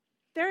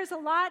There's a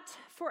lot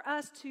for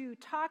us to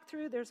talk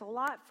through. There's a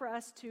lot for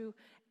us to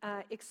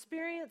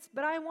experience,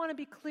 but I want to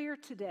be clear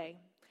today.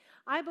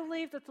 I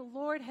believe that the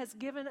Lord has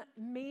given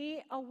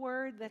me a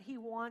word that he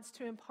wants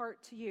to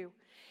impart to you.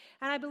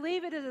 And I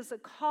believe it is a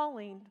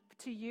calling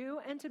to you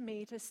and to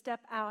me to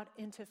step out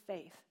into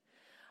faith.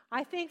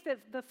 I think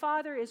that the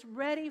Father is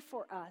ready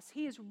for us.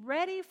 He is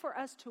ready for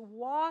us to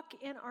walk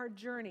in our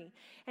journey.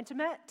 And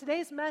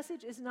today's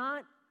message is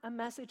not a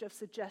message of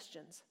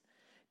suggestions.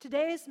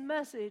 Today's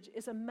message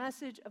is a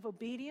message of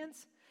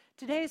obedience.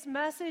 Today's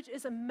message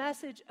is a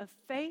message of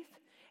faith,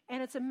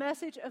 and it's a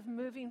message of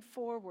moving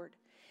forward.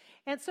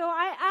 And so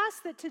I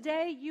ask that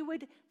today you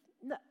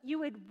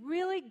would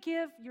really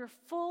give your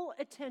full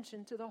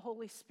attention to the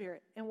Holy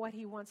Spirit and what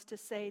he wants to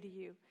say to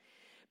you.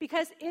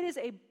 Because it is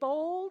a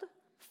bold,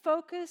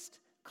 focused,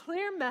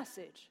 clear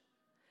message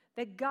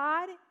that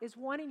God is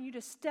wanting you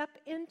to step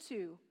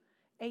into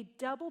a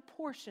double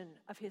portion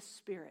of his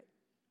Spirit.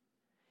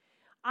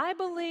 I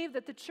believe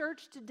that the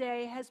church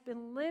today has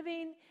been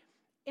living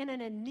in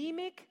an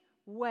anemic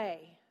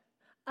way.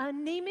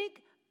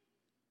 Anemic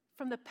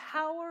from the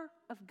power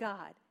of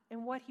God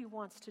and what he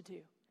wants to do.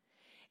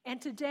 And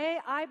today,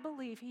 I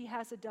believe he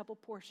has a double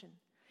portion.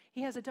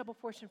 He has a double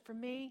portion for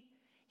me.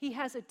 He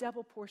has a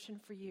double portion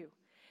for you.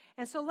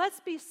 And so let's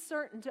be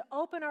certain to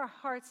open our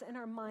hearts and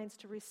our minds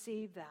to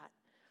receive that.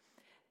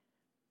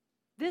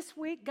 This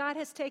week, God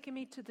has taken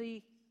me to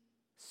the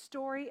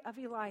story of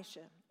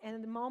Elisha and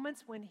in the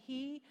moments when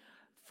he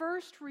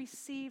first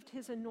received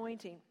his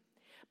anointing.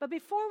 But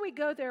before we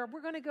go there,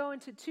 we're going to go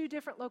into two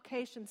different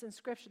locations in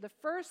Scripture. The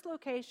first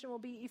location will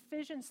be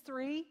Ephesians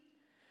 3,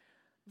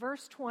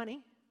 verse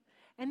 20.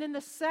 And then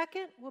the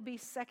second will be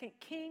 2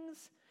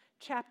 Kings,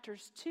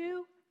 chapters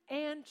 2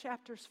 and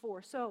chapters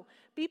 4. So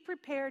be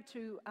prepared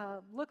to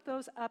look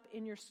those up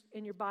in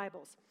your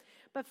Bibles.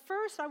 But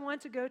first, I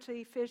want to go to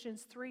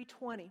Ephesians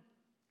 3:20.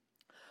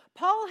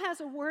 Paul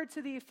has a word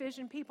to the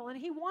Ephesian people, and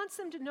he wants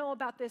them to know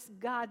about this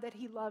God that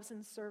he loves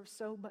and serves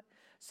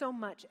so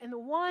much, and the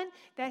one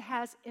that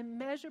has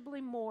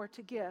immeasurably more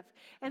to give.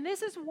 And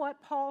this is what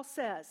Paul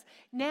says.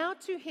 Now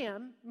to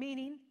him,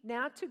 meaning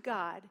now to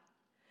God,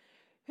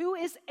 who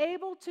is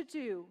able to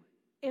do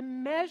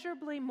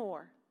immeasurably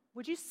more.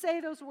 Would you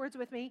say those words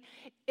with me?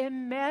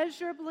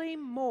 Immeasurably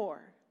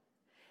more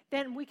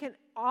than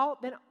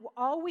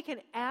all we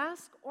can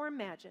ask or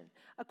imagine,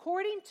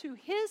 according to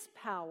his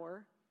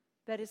power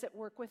that is at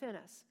work within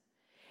us.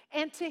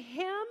 And to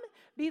him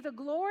be the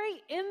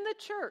glory in the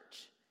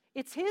church.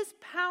 It's his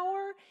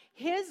power,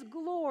 his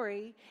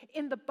glory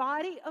in the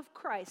body of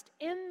Christ,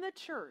 in the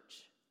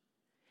church.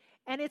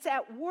 And it's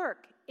at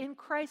work in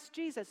Christ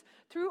Jesus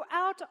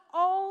throughout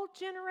all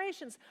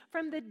generations,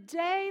 from the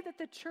day that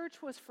the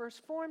church was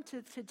first formed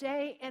to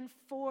today and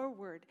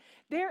forward.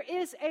 There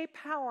is a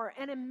power,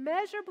 an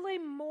immeasurably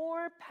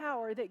more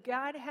power that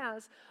God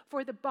has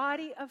for the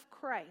body of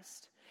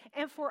Christ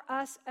and for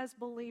us as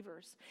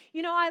believers.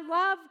 You know, I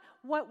love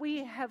what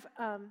we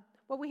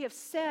have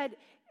said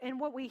and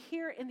what we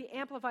hear in the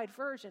Amplified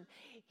Version.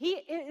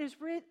 It is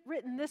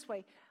written this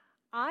way: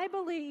 I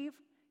believe,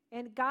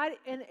 and God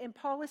and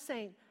Paul is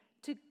saying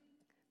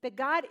that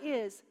God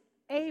is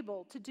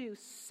able to do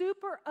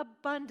super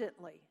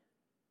abundantly,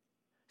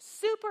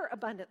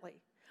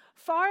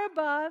 far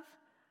above,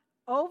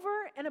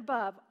 over and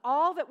above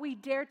all that we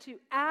dare to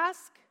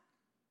ask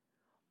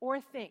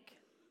or think.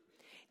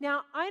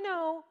 Now, I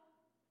know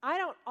I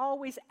don't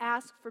always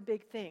ask for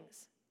big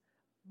things,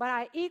 but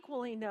I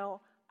equally know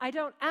I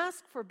don't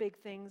ask for big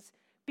things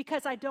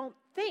because I don't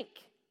think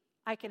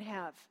I can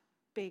have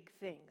big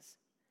things.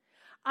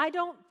 I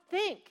don't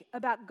think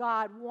about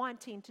God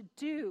wanting to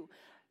do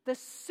the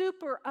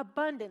super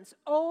abundance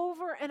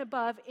over and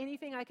above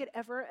anything I could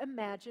ever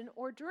imagine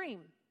or dream.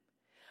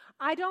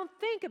 I don't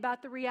think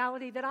about the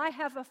reality that I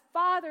have a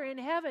Father in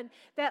heaven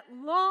that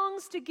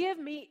longs to give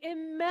me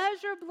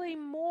immeasurably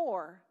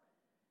more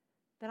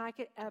than I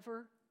could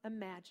ever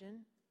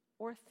imagine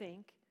or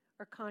think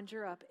or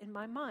conjure up in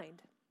my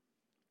mind.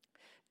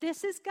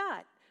 This is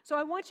God. So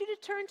I want you to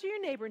turn to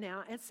your neighbor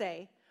now and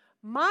say,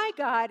 my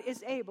God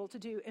is able to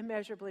do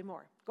immeasurably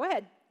more. Go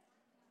ahead.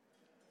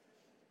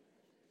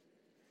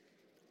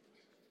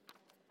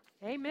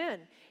 Amen.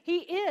 He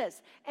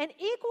is. And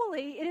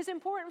equally, it is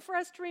important for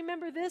us to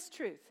remember this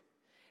truth,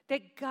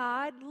 that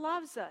God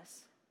loves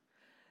us.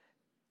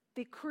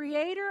 The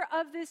creator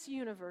of this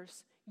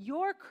universe,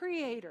 your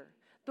creator,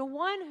 the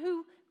one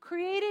who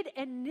created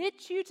and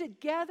knit you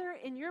together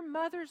in your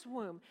mother's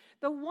womb,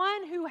 the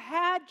one who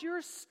had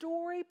your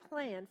story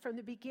planned from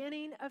the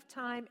beginning of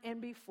time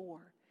and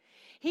before.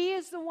 He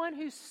is the one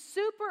who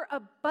super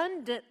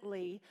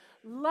abundantly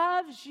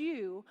loves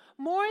you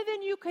more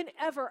than you can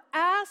ever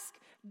ask,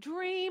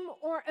 dream,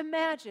 or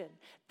imagine.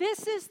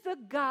 This is the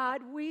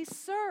God we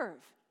serve.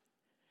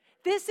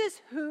 This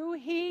is who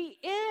He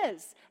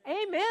is.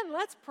 Amen.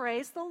 Let's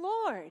praise the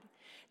Lord.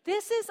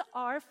 This is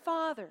our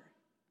Father.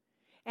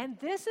 And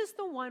this is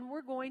the one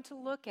we're going to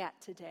look at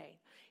today.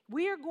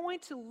 We are going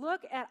to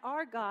look at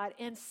our God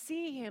and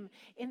see him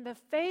in the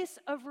face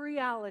of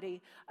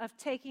reality of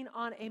taking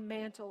on a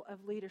mantle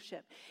of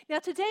leadership. Now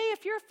today,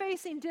 if you're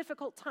facing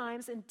difficult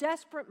times and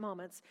desperate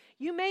moments,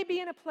 you may be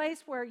in a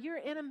place where you're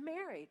in a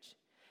marriage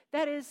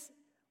that is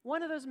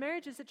one of those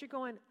marriages that you're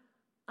going,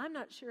 I'm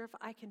not sure if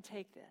I can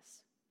take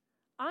this.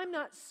 I'm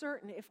not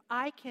certain if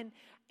I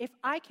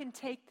can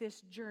take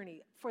this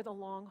journey for the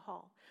long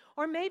haul.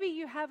 Or maybe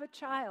you have a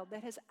child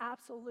that has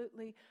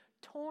absolutely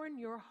torn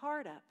your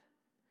heart up.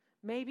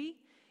 Maybe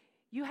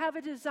you have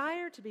a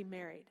desire to be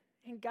married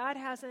and God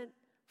hasn't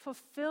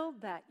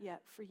fulfilled that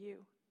yet for you.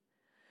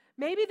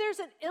 Maybe there's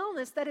an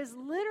illness that is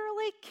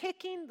literally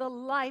kicking the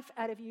life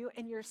out of you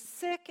and you're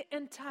sick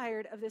and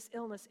tired of this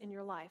illness in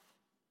your life.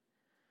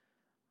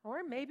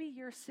 Or maybe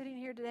you're sitting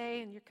here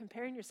today and you're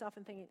comparing yourself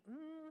and thinking,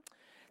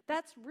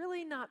 that's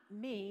really not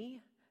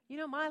me. You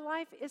know, my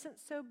life isn't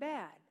so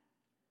bad.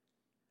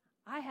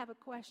 I have a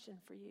question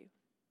for you.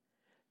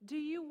 Do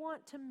you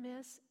want to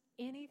miss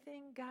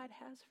anything God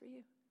has for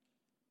you?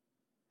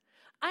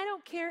 I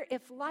don't care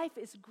if life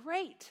is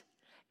great,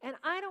 and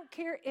I don't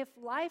care if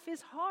life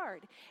is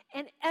hard,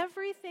 and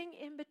everything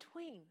in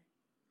between.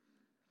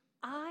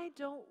 I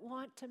don't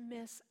want to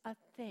miss a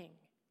thing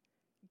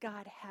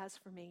God has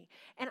for me.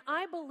 And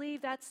I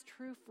believe that's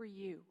true for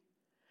you.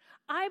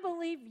 I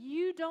believe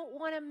you don't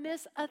want to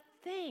miss a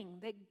thing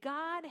that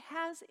God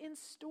has in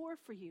store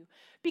for you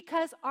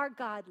because our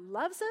God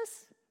loves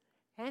us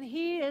and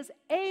he is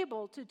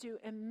able to do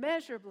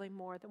immeasurably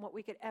more than what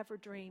we could ever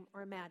dream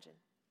or imagine.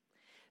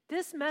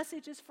 This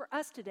message is for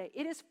us today.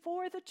 It is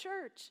for the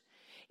church.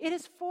 It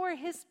is for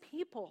his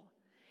people.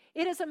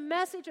 It is a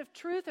message of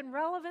truth and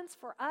relevance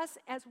for us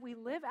as we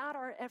live out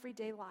our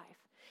everyday life.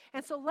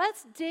 And so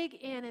let's dig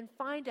in and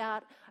find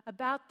out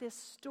about this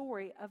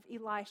story of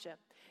Elisha.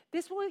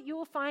 You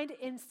will find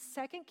in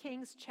 2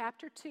 Kings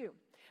chapter 2.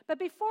 But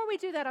before we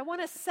do that, I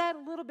want to set a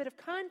little bit of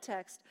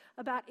context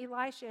about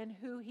Elisha and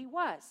who he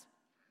was.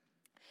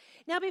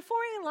 Now, before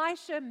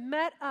Elisha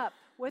met up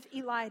with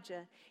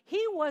Elijah,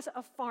 he was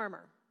a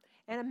farmer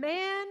and a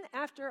man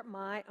after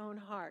my own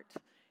heart.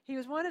 He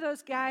was one of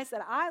those guys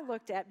that I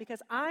looked at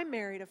because I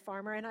married a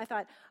farmer, and I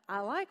thought, I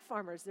like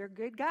farmers. They're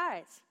good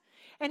guys.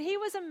 And he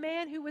was a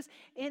man who was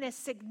in a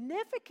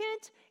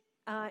significant,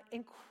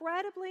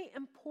 incredibly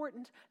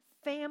important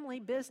family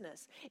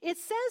business. It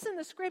says in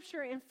the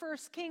scripture in 1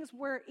 Kings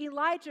where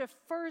Elijah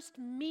first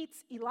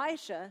meets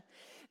Elisha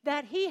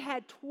that he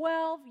had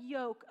 12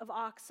 yoke of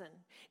oxen.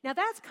 Now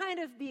that's kind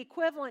of the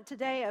equivalent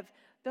today of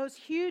those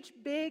huge,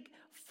 big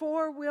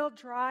four-wheel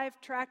drive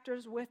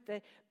tractors with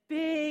the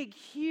big,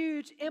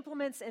 huge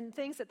implements and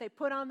things that they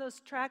put on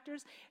those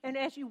tractors. And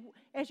as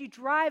you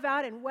drive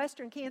out in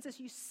western Kansas,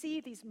 you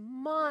see these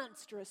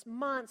monstrous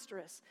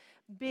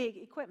big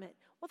equipment.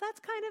 Well,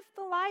 that's kind of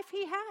the life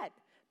he had.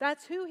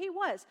 That's who he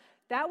was.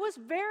 That was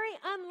very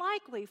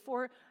unlikely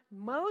for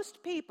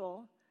most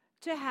people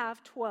to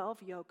have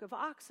 12 yoke of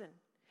oxen.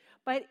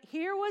 But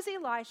here was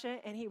Elisha,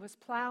 and he was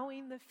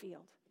plowing the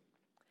field.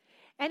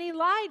 And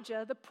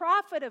Elijah, the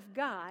prophet of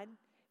God,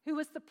 who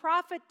was the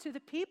prophet to the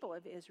people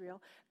of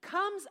Israel,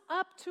 comes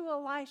up to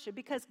Elisha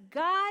because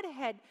God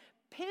had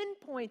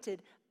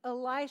pinpointed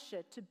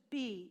Elisha to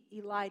be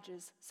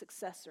Elijah's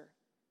successor.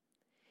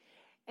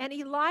 And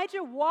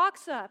Elijah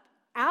walks up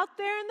out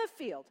there in the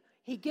field.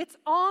 He gets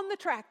on the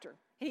tractor.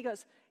 And he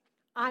goes,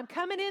 I'm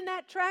coming in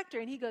that tractor.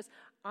 And he goes,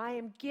 I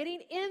am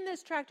getting in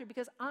this tractor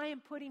because I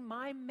am putting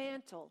my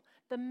mantle,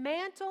 the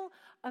mantle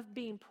of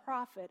being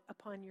prophet,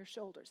 upon your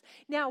shoulders.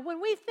 Now, when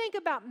we think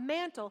about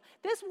mantle,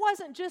 this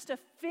wasn't just a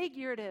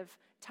figurative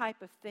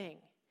type of thing.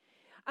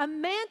 A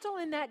mantle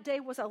in that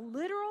day was a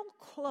literal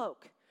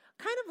cloak,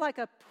 kind of like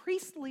a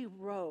priestly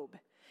robe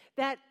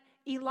that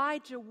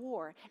Elijah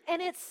wore.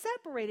 And it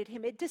separated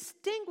him. It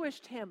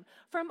distinguished him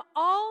from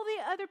all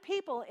the other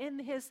people in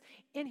his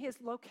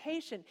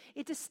location.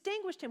 It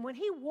distinguished him. When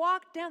he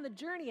walked down the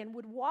journey and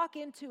would walk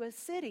into a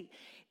city,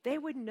 they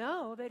would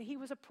know that he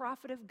was a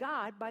prophet of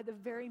God by the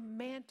very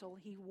mantle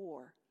he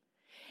wore.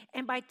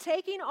 And by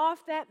taking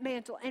off that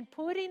mantle and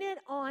putting it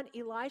on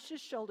Elisha's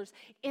shoulders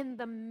in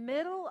the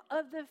middle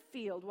of the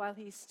field while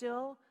he's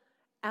still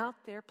out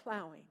there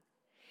plowing,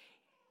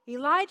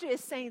 Elijah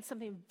is saying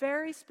something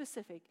very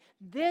specific.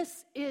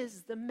 This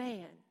is the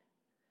man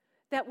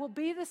that will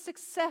be the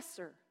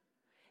successor.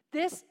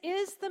 This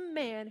is the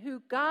man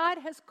who God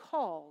has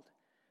called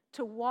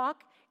to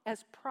walk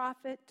as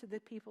prophet to the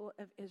people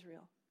of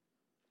Israel.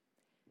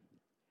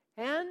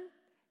 And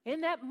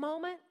in that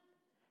moment,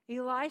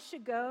 Elisha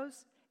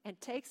goes and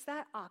takes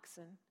that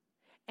oxen,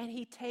 and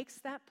he takes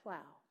that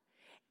plow,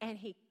 and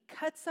he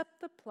cuts up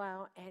the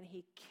plow, and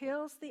he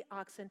kills the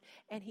oxen,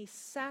 and he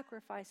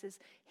sacrifices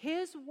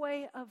his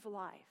way of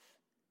life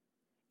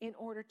in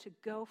order to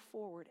go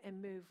forward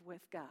and move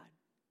with God.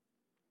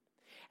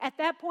 At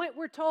that point,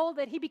 we're told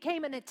that he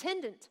became an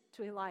attendant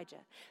to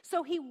Elijah.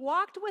 So he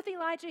walked with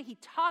Elijah. He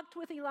talked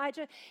with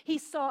Elijah. He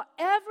saw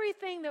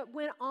everything that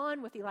went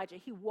on with Elijah.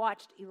 He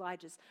watched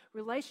Elijah's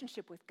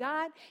relationship with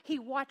God. He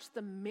watched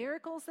the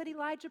miracles that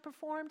Elijah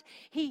performed.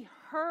 He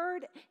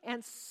heard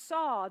and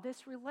saw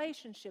this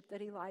relationship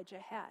that Elijah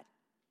had.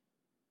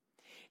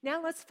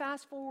 Now let's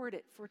fast forward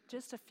it for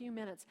just a few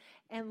minutes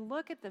and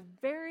look at the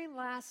very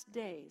last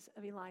days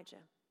of Elijah.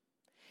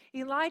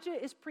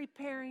 Elijah is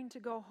preparing to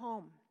go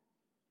home.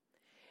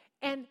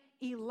 And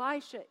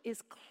Elisha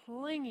is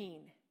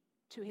clinging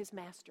to his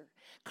master,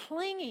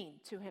 clinging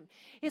to him.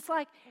 It's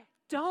like,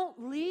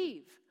 don't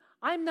leave.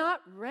 I'm not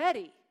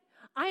ready.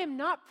 I am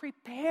not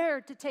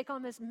prepared to take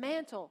on this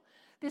mantle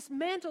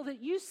that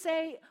you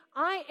say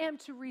I am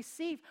to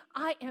receive.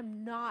 I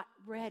am not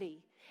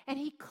ready. And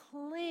he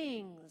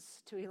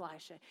clings to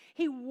Elisha.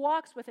 He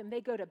walks with him.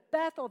 They go to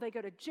Bethel, they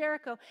go to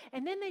Jericho,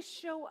 and then they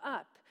show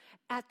up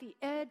at the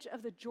edge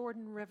of the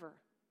Jordan River.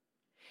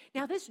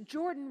 Now, this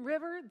Jordan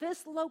River,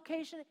 this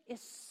location is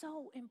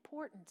so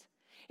important.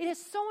 It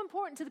is so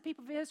important to the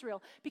people of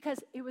Israel because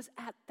it was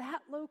at that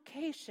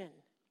location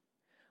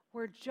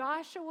where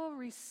Joshua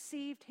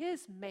received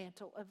his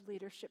mantle of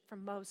leadership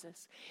from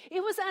Moses.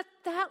 It was at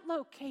that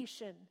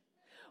location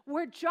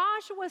where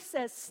Joshua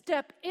says,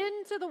 step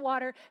into the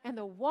water, and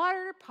the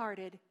water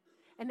parted,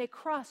 and they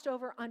crossed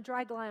over on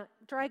dry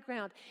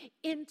ground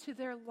into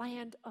their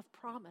land of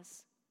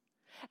promise.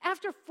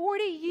 After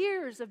 40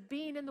 years of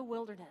being in the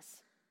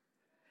wilderness,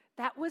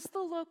 that was the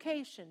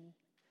location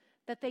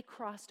that they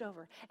crossed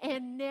over.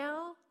 And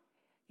now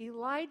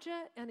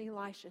Elijah and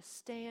Elisha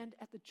stand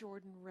at the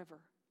Jordan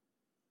River.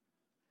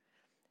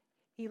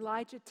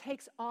 Elijah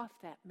takes off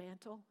that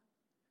mantle.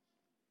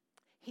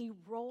 He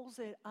rolls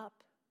it up.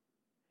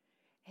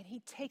 And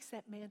he takes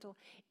that mantle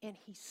and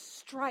he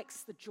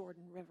strikes the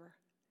Jordan River.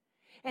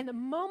 And the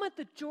moment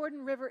the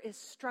Jordan River is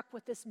struck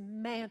with this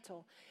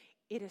mantle,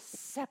 it is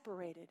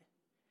separated.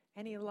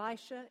 And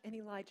Elisha and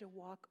Elijah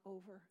walk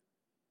over.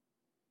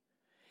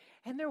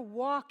 And they're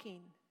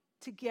walking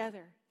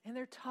together and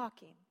they're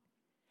talking.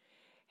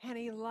 And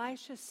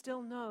Elisha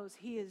still knows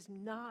he is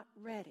not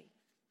ready.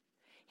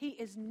 He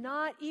is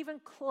not even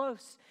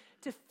close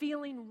to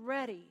feeling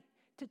ready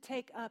to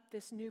take up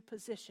this new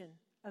position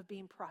of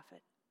being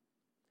prophet.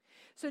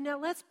 So now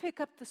let's pick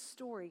up the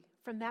story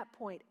from that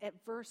point at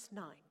verse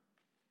 9.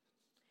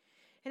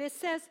 And it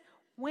says,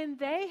 when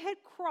they had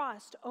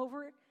crossed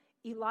over,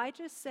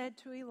 Elijah said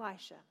to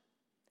Elisha,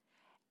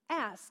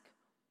 ask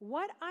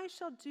what I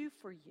shall do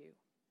for you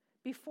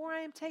before I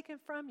am taken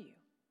from you.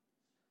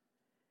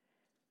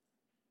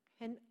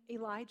 And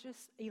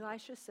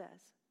Elisha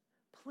says,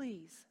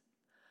 please,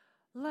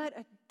 let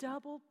a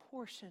double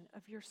portion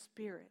of your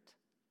spirit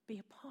be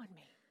upon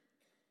me.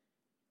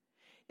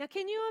 Now,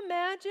 can you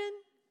imagine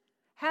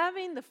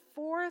having the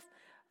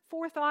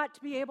forethought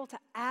to be able to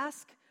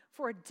ask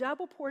for a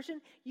double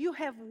portion? You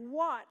have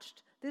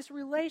watched this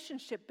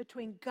relationship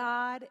between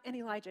God and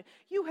Elijah.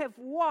 You have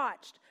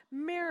watched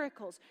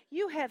miracles.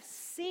 You have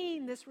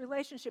seen this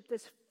relationship,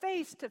 this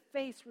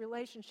face-to-face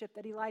relationship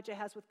that Elijah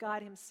has with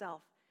God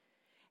himself.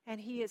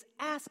 And he is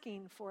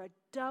asking for a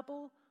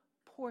double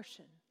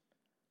portion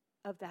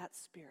of that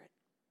spirit.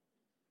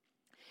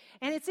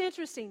 And it's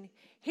interesting.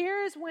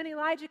 Here is when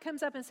Elijah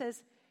comes up and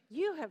says,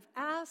 you have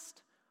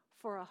asked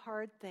for a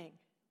hard thing.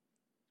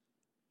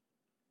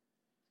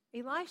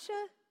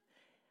 Elisha,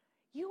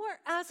 you are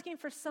asking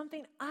for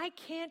something I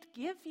can't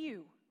give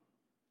you.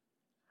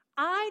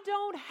 I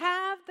don't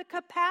have the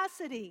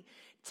capacity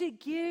to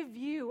give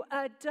you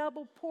a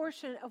double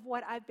portion of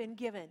what I've been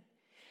given.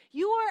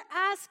 You are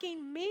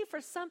asking me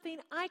for something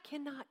I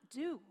cannot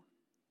do.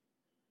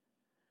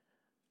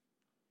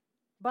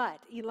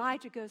 But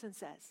Elijah goes and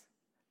says,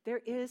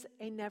 there is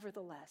a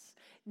nevertheless.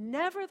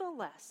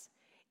 Nevertheless,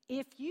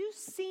 if you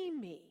see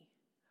me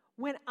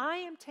when I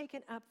am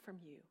taken up from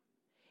you,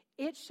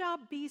 it shall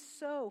be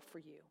so for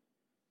you.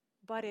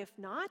 But if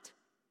not,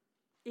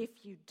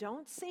 if you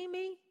don't see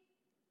me,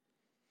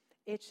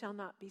 it shall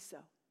not be so.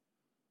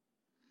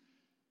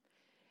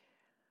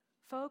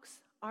 Folks,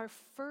 our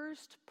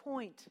first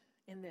point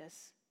in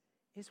this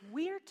is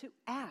we are to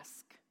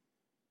ask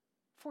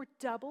for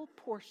double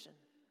portion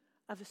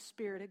of the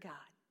Spirit of God.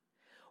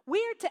 We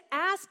are to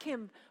ask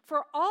him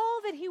for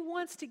all that he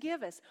wants to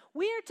give us.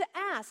 We are to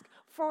ask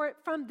for it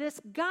from this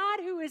God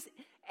who is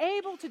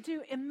able to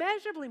do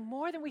immeasurably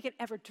more than we could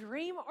ever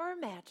dream or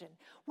imagine.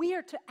 We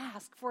are to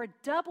ask for a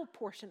double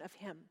portion of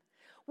him.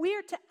 We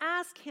are to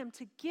ask him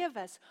to give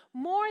us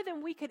more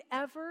than we could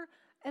ever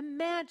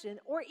imagine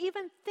or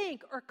even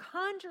think or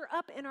conjure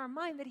up in our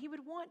mind that he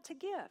would want to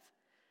give.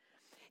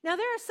 Now,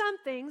 there are some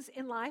things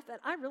in life that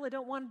I really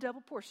don't want a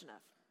double portion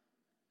of.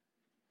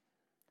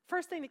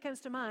 First thing that comes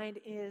to mind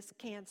is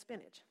canned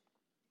spinach.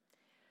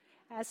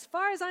 As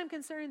far as I'm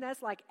concerned,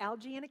 that's like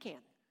algae in a can.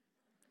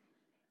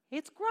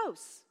 It's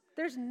gross.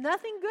 There's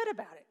nothing good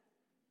about it.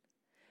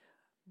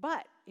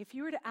 But if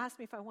you were to ask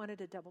me if I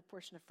wanted a double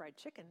portion of fried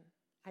chicken,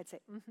 I'd say,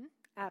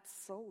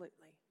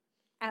 absolutely.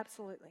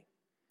 Absolutely.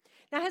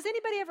 Now, has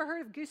anybody ever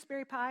heard of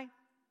gooseberry pie?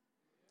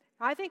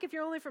 I think if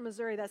you're only from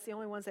Missouri, that's the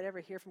only ones that ever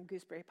hear from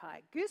gooseberry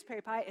pie.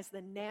 Gooseberry pie is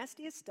the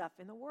nastiest stuff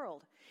in the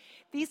world.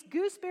 These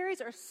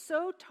gooseberries are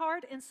so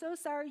tart and so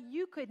sour,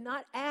 you could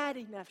not add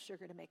enough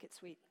sugar to make it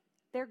sweet.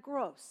 They're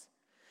gross.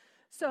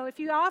 So if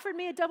you offered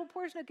me a double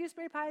portion of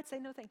gooseberry pie, I'd say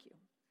no thank you.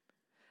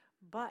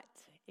 But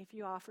if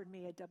you offered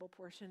me a double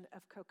portion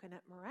of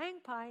coconut meringue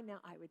pie, now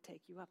I would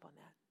take you up on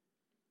that.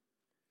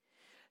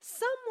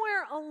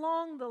 Somewhere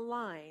along the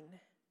line,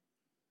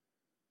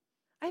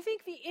 I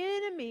think the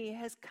enemy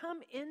has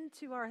come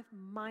into our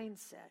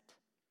mindset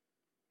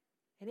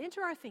and into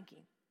our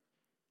thinking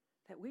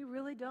that we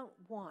really don't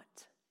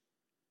want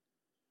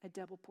a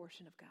double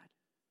portion of God.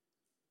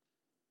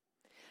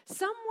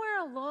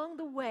 Somewhere along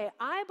the way,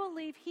 I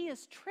believe he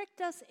has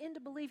tricked us into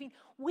believing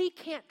we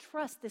can't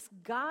trust this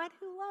God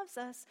who loves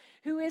us,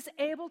 who is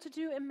able to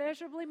do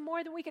immeasurably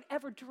more than we could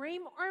ever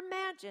dream or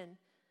imagine,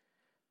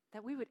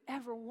 that we would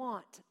ever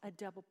want a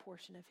double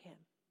portion of him.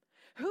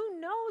 Who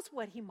knows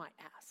what he might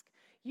ask?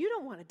 You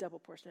don't want a double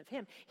portion of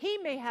him. He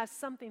may have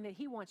something that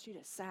he wants you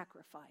to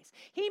sacrifice.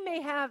 He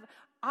may have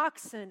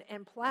oxen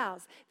and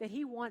plows that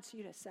he wants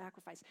you to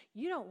sacrifice.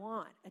 You don't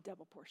want a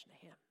double portion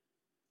of him.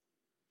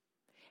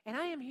 And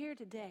I am here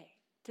today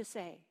to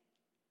say,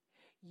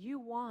 you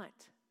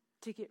want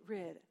to get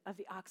rid of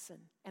the oxen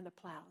and the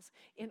plows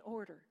in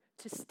order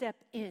to step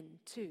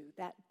into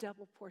that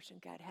double portion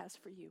God has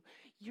for you.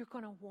 You're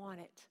going to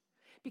want it.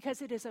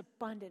 Because it is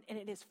abundant, and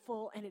it is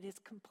full, and it is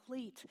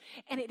complete,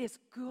 and it is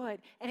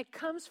good, and it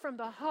comes from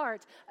the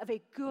heart of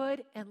a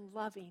good and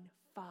loving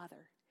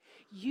Father.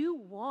 You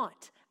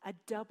want a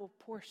double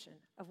portion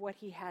of what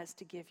he has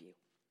to give you.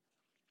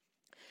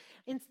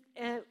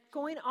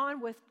 Going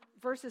on with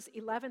verses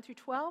 11 through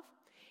 12,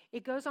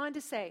 it goes on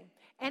to say,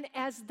 and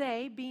as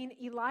they, being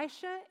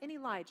Elisha and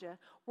Elijah,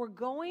 were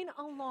going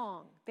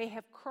along, they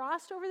have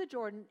crossed over the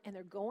Jordan, and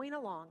they're going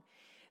along,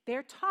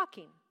 they're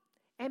talking,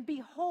 and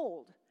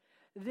behold,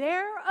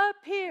 there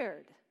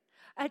appeared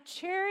a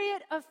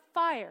chariot of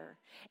fire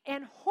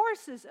and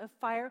horses of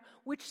fire,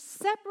 which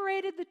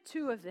separated the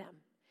two of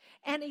them.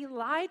 And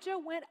Elijah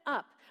went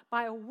up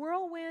by a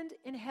whirlwind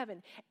in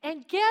heaven.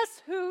 And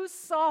guess who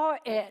saw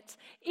it?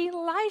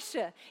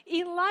 Elisha.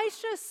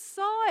 Elisha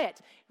saw it.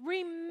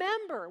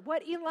 Remember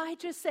what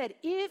Elijah said.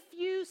 If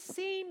you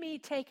see me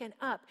taken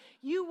up,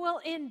 you will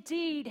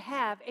indeed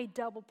have a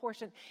double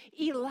portion.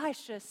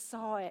 Elisha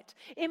saw it.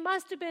 It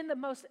must have been the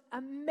most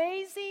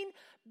amazing,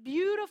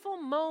 beautiful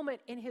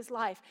moment in his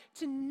life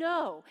to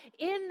know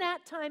in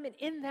that time and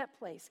in that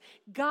place,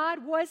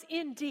 God was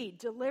indeed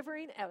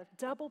delivering a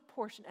double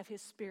portion of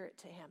his Spirit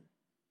to him.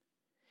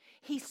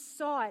 He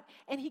saw it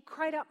and he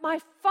cried out, my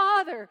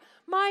Father,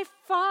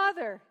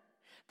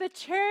 the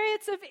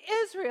chariots of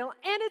Israel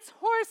and its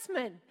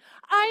horsemen.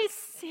 I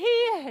see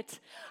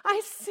it.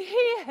 I see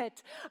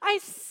it. I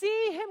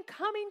see him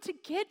coming to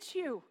get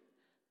you.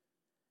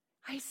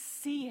 I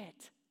see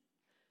it.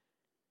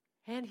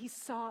 And he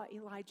saw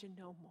Elijah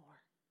no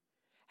more.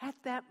 At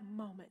that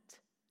moment,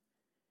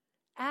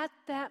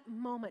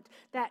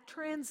 that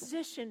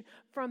transition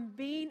from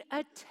being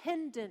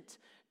attendant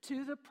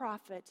to the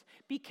prophet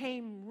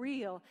became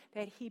real,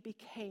 that he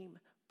became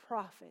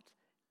prophet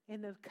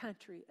in the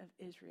country of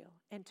Israel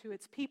and to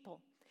its people.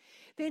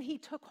 Then he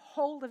took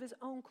hold of his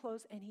own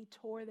clothes and he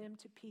tore them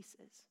to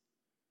pieces.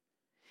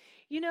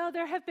 You know,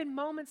 there have been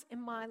moments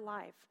in my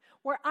life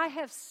where I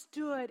have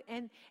stood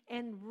and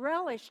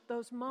relished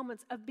those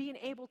moments of being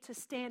able to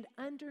stand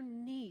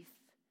underneath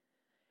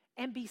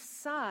and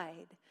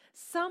beside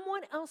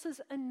someone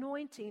else's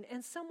anointing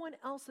and someone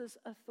else's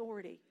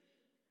authority.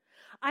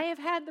 I have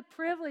had the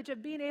privilege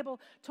of being able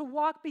to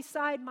walk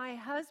beside my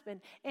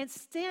husband and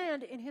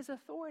stand in his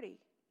authority.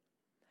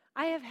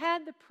 I have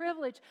had the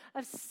privilege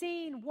of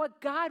seeing what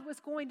God was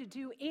going to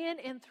do in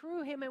and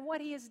through him and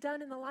what he has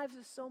done in the lives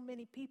of so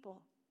many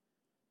people.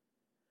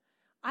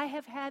 I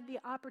have had the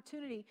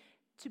opportunity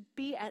to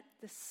be at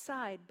the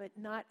side, but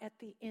not at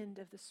the end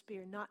of the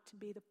spear, not to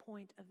be the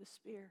point of the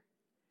spear.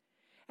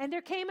 And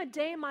there came a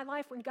day in my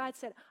life when God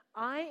said,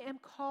 I am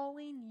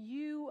calling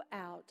you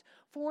out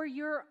for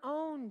your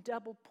own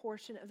double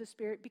portion of the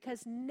Spirit,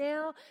 because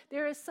now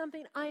there is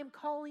something I am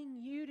calling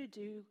you to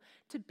do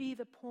to be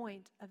the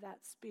point of that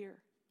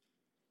spear.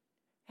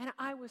 And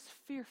I was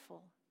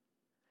fearful.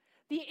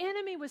 The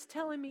enemy was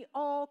telling me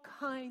all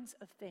kinds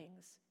of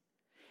things.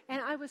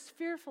 And I was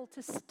fearful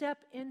to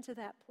step into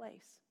that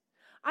place.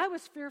 I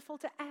was fearful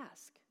to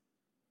ask.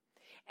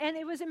 And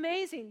it was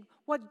amazing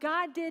what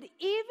God did even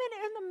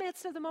in the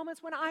midst of the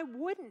moments when I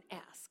wouldn't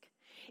ask.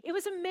 It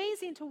was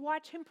amazing to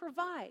watch him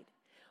provide.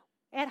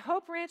 At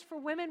Hope Ranch for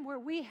Women, where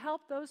we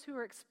help those who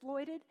are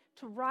exploited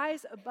to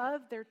rise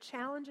above their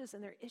challenges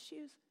and their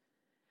issues,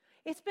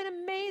 it's been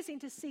amazing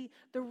to see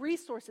the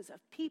resources of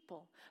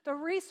people, the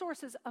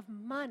resources of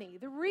money,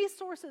 the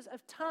resources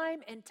of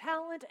time and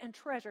talent and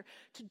treasure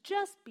to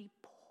just be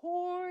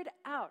poured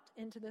out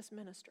into this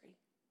ministry.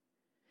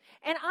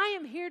 And I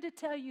am here to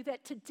tell you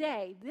that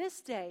today, this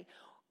day,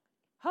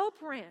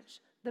 Hope Ranch,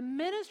 The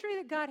ministry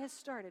that God has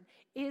started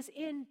is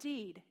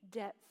indeed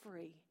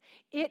debt-free.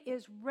 It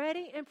is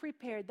ready and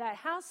prepared. That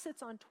house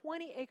sits on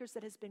 20 acres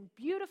that has been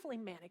beautifully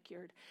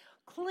manicured,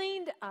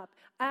 cleaned up,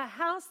 a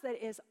house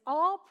that is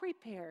all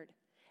prepared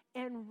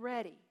and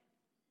ready.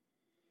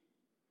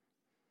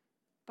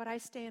 But I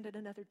stand at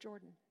another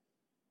Jordan.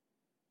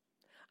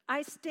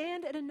 I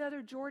stand at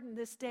another Jordan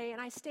this day,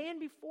 and I stand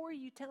before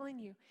you telling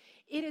you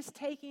it is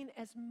taking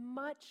as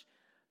much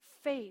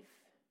faith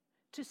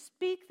to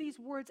speak these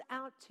words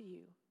out to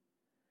you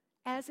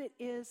as it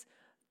is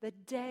the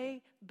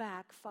day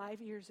back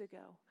 5 years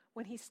ago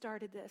when he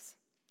started this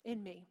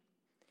in me.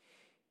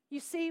 You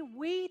see,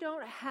 we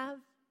don't have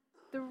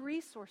the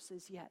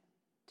resources yet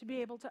to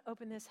be able to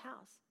open this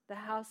house. The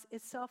house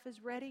itself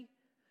is ready,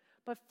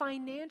 but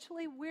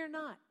financially we're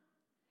not.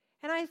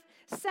 And I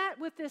sat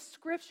with this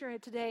scripture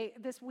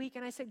this week,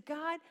 and I said,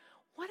 God,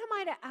 what am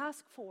I to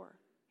ask for?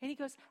 And he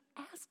goes,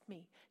 ask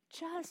me.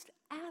 Just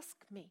ask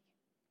me.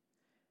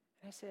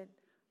 And I said,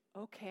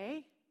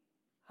 okay,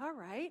 all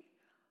right,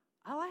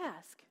 I'll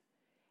ask.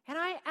 And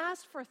I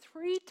asked for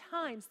 3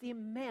 times the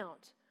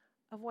amount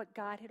of what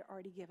God had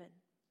already given.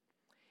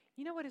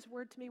 You know what his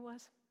word to me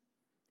was?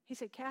 He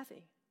said,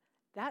 Kathy,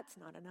 that's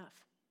not enough.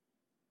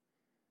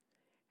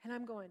 And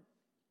I'm going,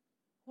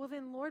 well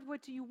then, Lord,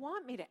 what do you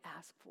want me to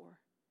ask for?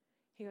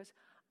 He goes,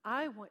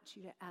 I want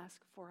you to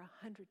ask for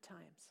 100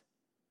 times.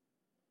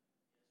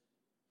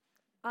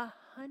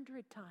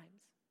 100 times.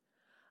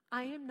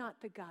 I am not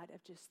the God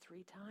of just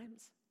 3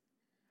 times.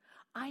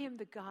 I am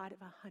the God of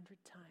 100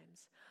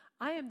 times.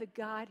 I am the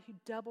God who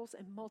doubles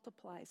and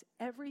multiplies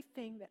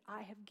everything that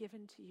I have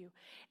given to you.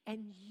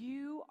 And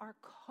you are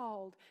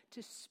called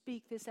to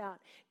speak this out.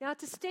 Now,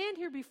 to stand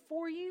here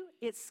before you,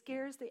 it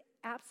scares the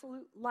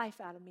absolute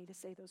life out of me to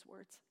say those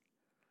words.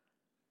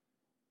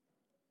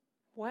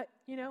 What?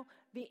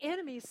 The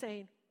enemy is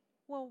saying,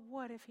 well,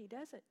 what if he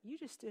doesn't? You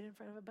just stood in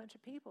front of a bunch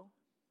of people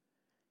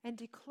and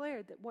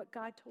declared that what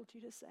God told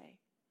you to say.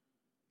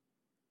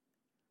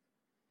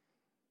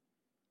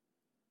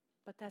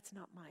 But that's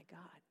not my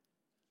God.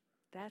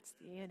 That's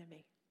the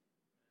enemy.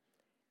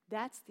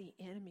 That's the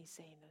enemy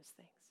saying those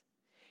things.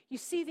 You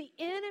see, the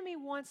enemy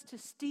wants to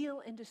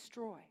steal and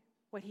destroy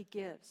what he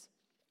gives,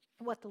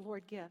 what the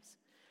Lord gives.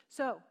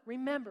 So,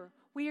 remember,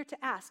 we are to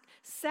ask.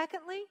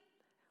 Secondly,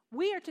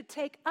 we are to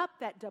take up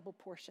that double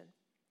portion.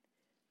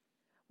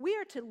 We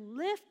are to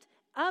lift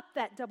up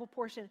that double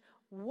portion,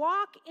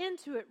 walk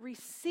into it,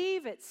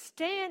 receive it,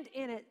 stand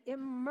in it,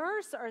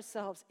 immerse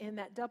ourselves in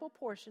that double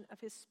portion of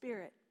his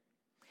Spirit.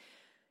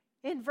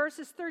 In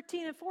verses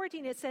 13 and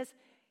 14, it says,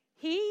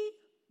 he,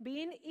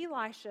 being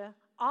Elisha,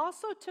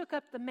 also took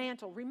up the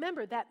mantle.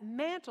 Remember, that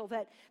mantle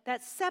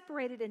that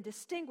separated and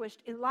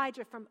distinguished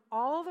Elijah from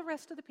all the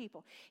rest of the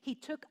people. He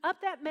took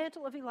up that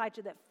mantle of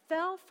Elijah that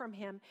fell from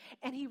him,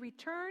 and he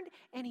returned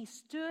and he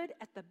stood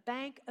at the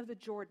bank of the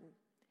Jordan.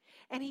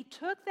 And he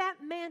took that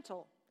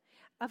mantle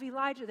of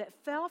Elijah that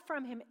fell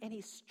from him, and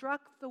he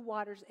struck the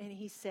waters, and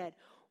he said,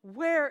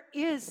 where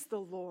is the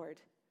Lord,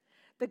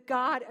 the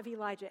God of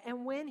Elijah?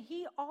 And when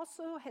he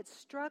also had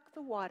struck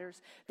the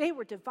waters, they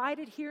were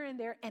divided here and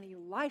there, and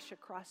Elisha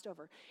crossed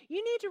over.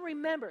 You need to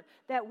remember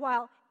that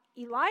while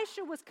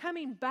Elisha was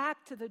coming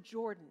back to the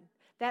Jordan,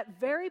 that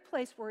very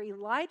place where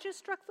Elijah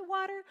struck the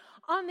water,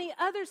 on the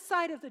other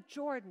side of the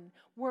Jordan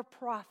were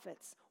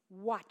prophets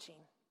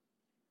watching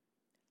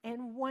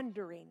and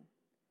wondering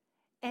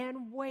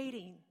and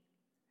waiting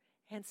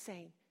and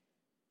saying,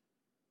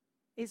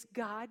 is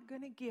God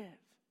going to give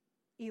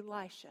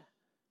Elisha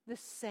the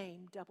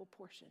same double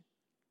portion?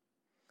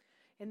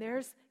 And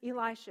there's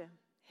Elisha,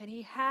 and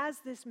he has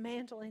this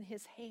mantle in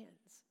his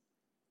hands.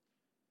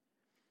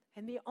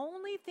 And the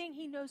only thing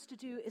he knows to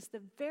do is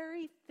the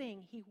very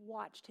thing he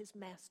watched his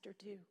master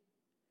do.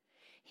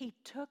 He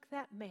took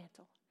that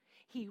mantle,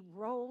 he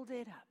rolled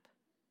it up,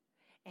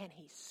 and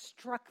he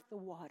struck the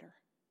water.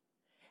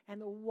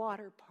 And the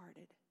water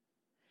parted,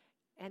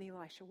 and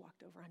Elisha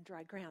walked over on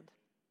dry ground.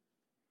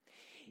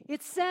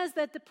 It says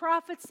that the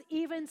prophets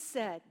even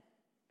said,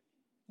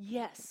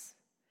 yes,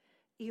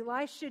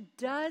 Elisha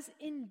does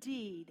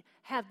indeed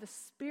have the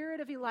spirit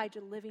of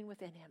Elijah living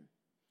within him.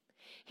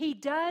 He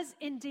does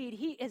indeed.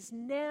 He is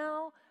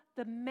now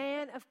the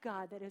man of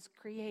God that is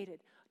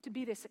created to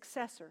be the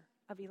successor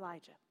of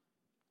Elijah.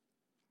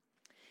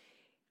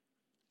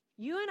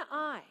 You and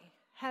I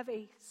have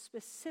a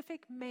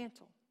specific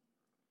mantle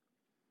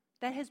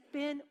that has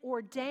been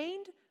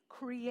ordained,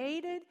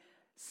 created,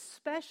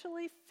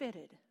 specially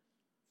fitted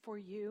for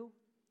you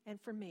and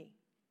for me.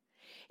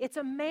 It's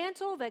a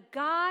mantle that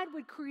God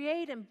would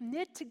create and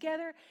knit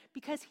together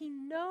because he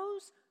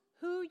knows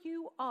who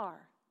you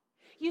are.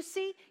 You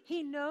see,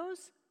 he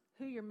knows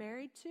who you're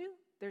married to.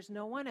 There's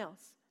no one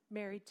else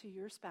married to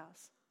your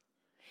spouse.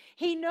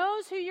 He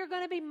knows who you're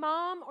going to be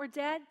mom or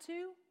dad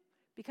to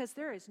because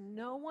there is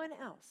no one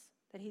else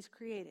that he's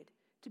created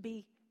to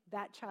be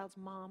that child's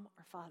mom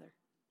or father.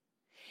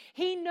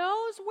 He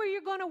knows where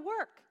you're going to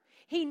work.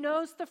 He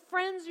knows the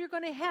friends you're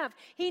going to have.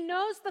 He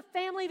knows the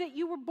family that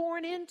you were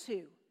born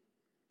into.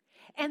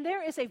 And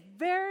there is a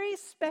very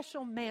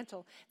special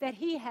mantle that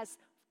he has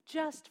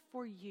just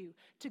for you,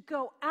 to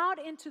go out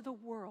into the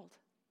world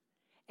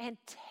and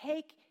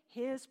take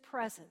his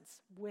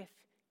presence with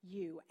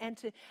you and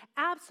to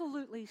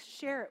absolutely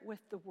share it with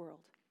the world.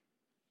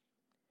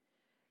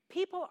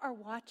 People are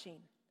watching.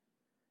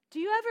 Do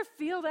you ever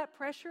feel that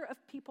pressure of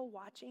people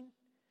watching?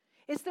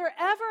 Is there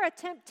ever a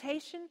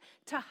temptation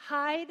to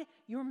hide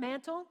your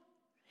mantle?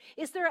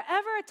 Is there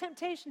ever a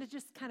temptation to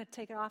just kind of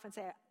take it off and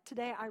say,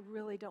 today I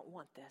really don't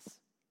want this?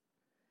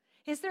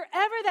 Is there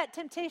ever that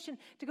temptation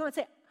to go and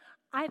say,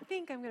 I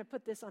think I'm going to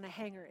put this on a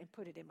hanger and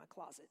put it in my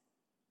closet?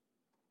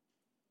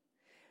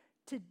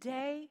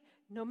 Today,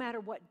 no matter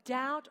what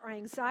doubt or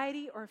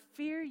anxiety or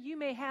fear you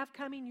may have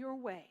coming your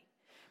way,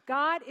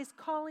 God is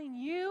calling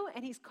you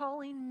and he's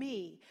calling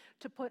me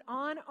to put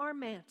on our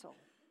mantle.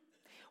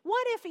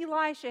 What if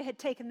Elisha had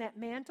taken that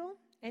mantle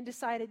and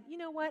decided, you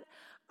know what,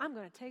 I'm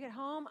going to take it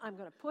home, I'm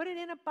going to put it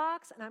in a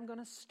box, and I'm going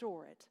to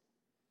store it?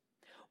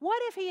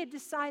 What if he had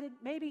decided,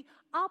 maybe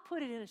I'll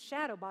put it in a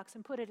shadow box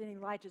and put it in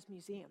Elijah's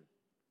museum?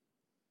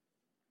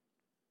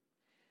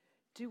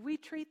 Do we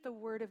treat the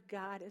Word of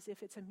God as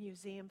if it's a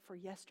museum for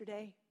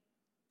yesterday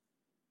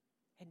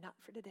and not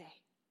for today?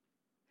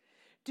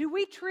 Do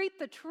we treat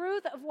the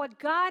truth of what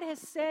God has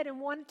said and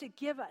wanted to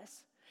give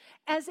us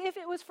as if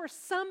it was for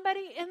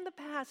somebody in the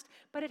past,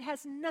 but it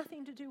has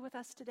nothing to do with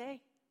us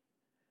today?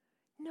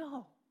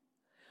 No.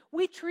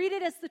 We treat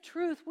it as the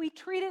truth. We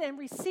treat it and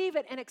receive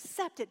it and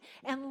accept it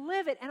and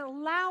live it and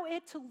allow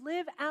it to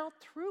live out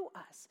through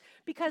us,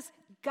 because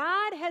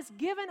God has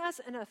given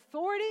us an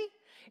authority,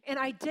 an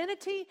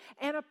identity,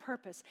 and a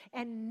purpose,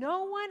 and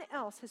no one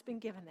else has been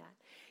given that.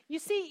 You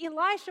see,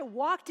 Elisha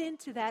walked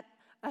into that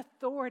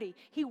authority.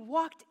 He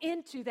walked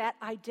into that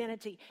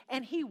identity,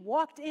 and he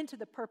walked into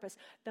the purpose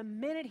the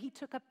minute he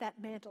took up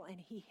that mantle and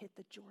he hit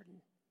the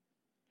Jordan.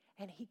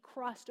 And he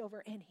crossed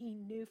over, and he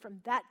knew from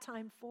that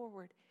time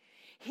forward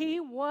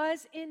he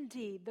was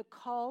indeed the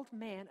called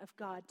man of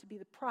God to be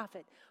the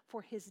prophet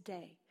for his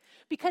day,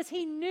 because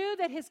he knew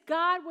that his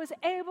God was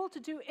able to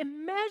do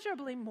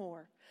immeasurably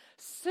more,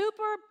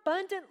 super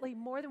abundantly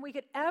more than we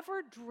could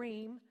ever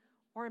dream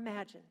or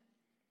imagine.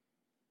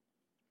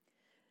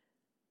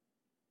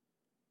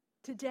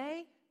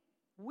 Today,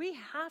 we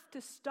have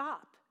to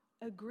stop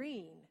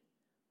agreeing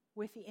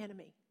with the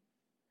enemy.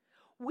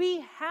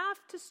 We have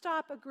to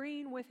stop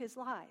agreeing with his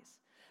lies.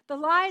 The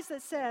lies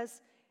that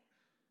says,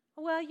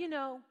 well, you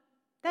know,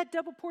 that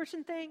double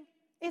portion thing,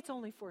 it's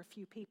only for a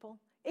few people.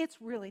 It's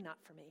really not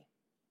for me.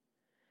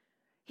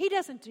 He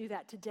doesn't do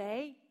that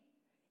today.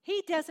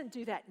 He doesn't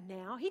do that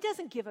now. He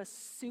doesn't give a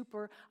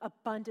super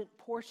abundant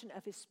portion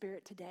of his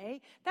Spirit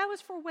today. That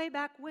was for way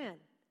back when.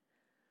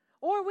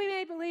 Or we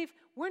may believe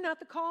we're not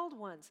the called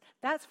ones.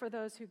 That's for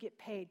those who get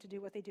paid to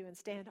do what they do and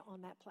stand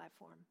on that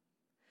platform.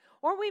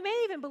 Or we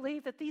may even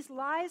believe that these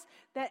lies,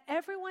 that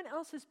everyone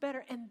else is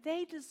better and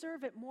they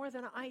deserve it more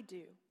than I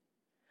do.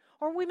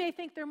 Or we may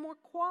think they're more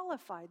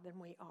qualified than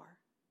we are.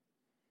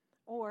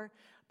 Or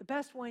the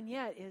best one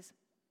yet is,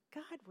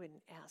 God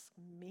wouldn't ask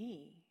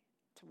me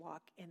to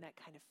walk in that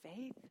kind of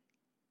faith.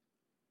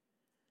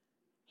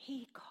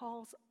 He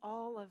calls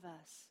all of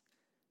us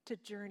to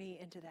journey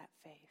into that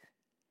faith.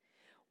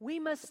 We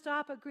must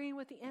stop agreeing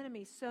with the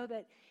enemy so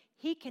that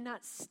he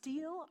cannot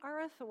steal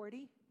our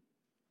authority,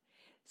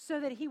 so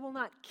that he will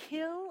not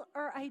kill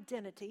our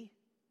identity,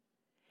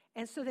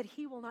 and so that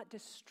he will not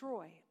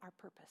destroy our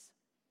purpose.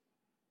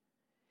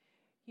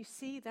 You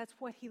see, that's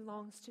what he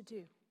longs to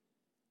do.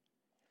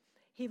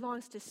 He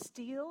longs to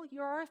steal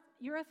your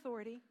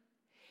authority.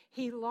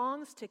 He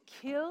longs to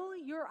kill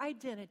your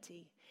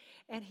identity,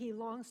 and he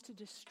longs to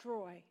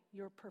destroy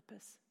your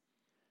purpose.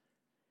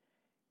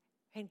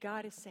 And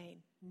God is saying,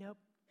 nope,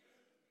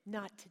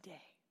 not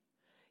today.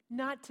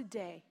 Not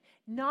today.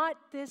 Not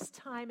this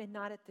time and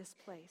not at this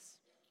place.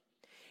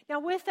 Now,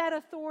 with that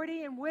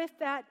authority and with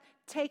that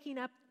taking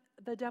up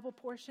the double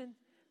portion,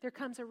 there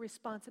comes a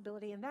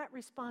responsibility, and that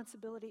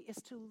responsibility is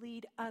to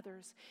lead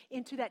others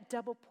into that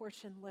double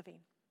portion living.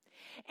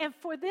 And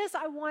for this,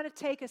 I want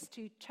to take us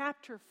to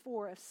chapter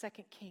 4 of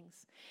 2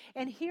 Kings.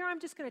 And here I'm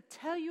just going to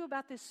tell you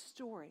about this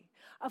story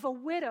of a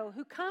widow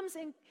who comes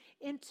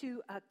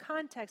into a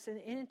context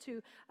and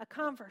into a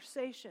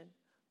conversation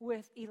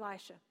with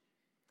Elisha.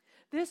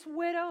 This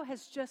widow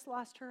has just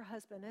lost her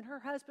husband, and her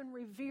husband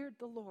revered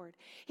the Lord.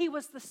 He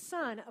was the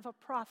son of a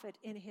prophet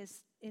in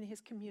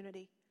his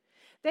community.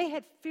 They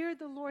had feared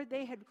the Lord.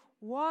 They had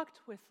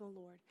walked with the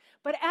Lord.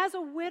 But as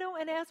a widow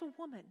and as a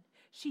woman,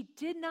 she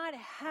did not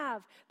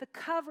have the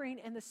covering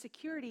and the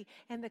security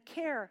and the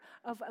care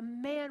of a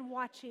man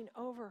watching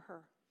over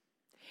her.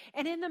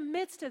 And in the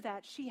midst of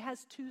that, she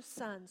has 2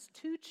 sons,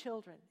 2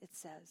 children, it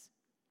says.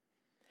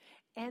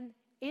 And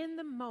in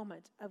the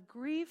moment of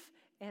grief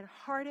and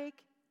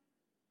heartache,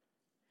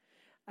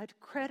 a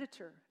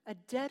creditor, a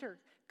debtor,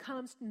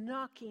 comes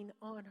knocking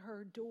on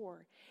her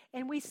door.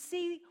 And we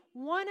see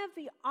one of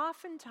the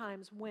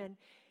oftentimes when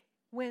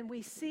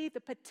we see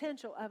the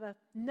potential of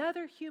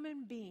another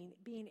human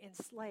being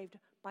enslaved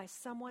by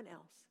someone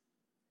else.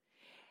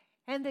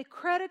 And the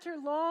creditor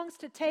longs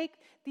to take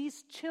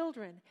these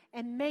children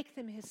and make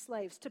them his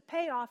slaves, to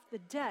pay off the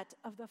debt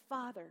of the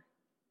father.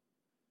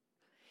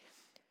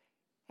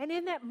 And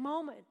in that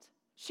moment,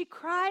 she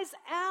cries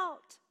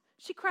out.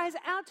 She cries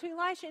out to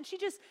Elisha, and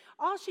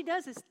all she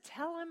does is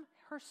tell him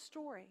her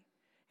story.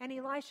 And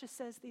Elisha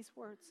says these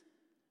words,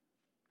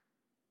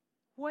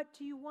 "What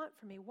do you want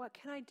from me? What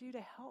can I do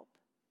to help?"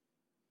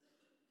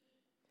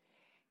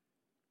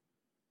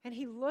 And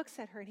he looks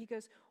at her and he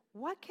goes,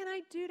 "What can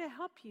I do to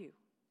help you?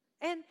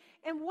 And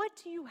what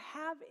do you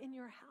have in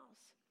your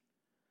house?"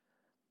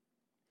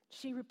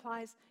 She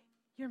replies,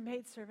 "Your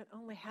maidservant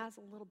only has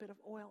a little bit of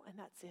oil, and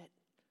that's it.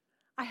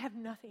 I have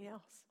nothing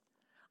else.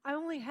 I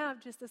only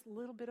have just this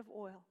little bit of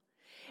oil."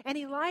 And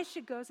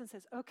Elisha goes and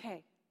says,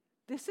 "Okay,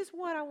 this is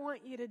what I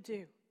want you to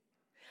do.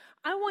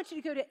 I want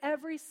you to go to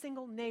every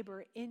single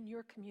neighbor in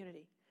your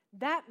community."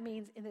 That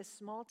means in this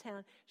small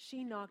town,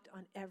 she knocked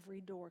on every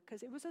door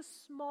because it was a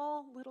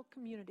small little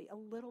community, a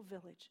little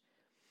village.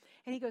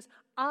 And he goes,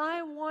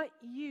 "I want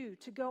you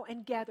to go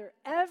and gather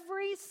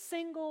every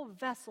single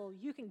vessel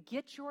you can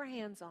get your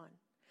hands on.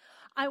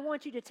 I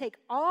want you to take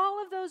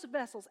all of those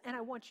vessels and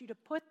I want you to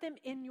put them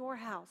in your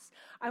house.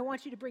 I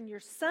want you to bring your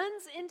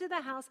sons into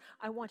the house.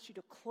 I want you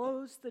to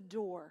close the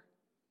door.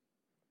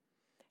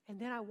 And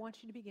then I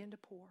want you to begin to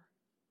pour."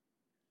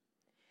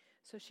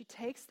 So she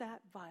takes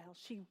that vial.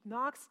 She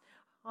knocks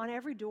on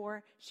every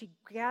door. She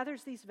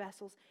gathers these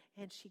vessels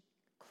and she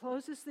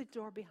closes the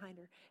door behind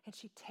her. And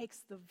she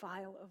takes the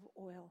vial of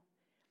oil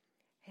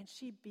and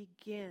she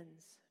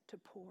begins to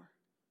pour.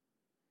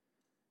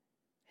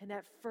 And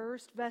that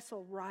first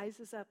vessel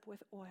rises up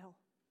with oil.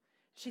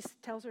 She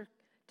tells her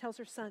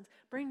sons,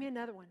 "Bring me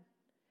another one."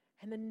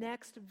 And the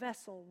next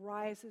vessel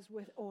rises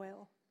with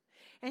oil.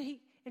 And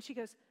she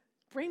goes,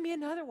 "Bring me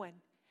another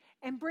one.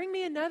 And bring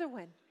me another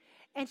one."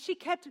 And she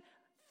kept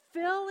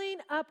filling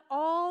up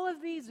all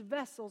of these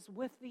vessels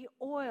with the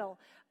oil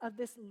of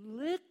this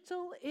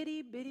little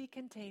itty bitty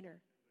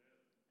container.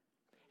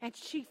 And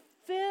she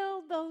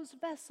filled those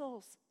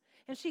vessels.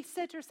 And she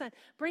said to her son,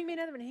 "Bring me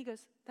another one." And he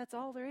goes, "That's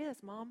all there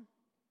is, Mom."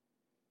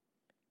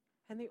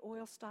 And the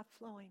oil stopped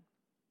flowing.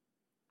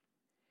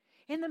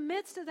 In the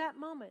midst of that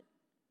moment,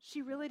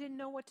 she really didn't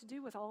know what to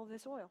do with all of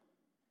this oil.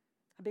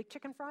 A big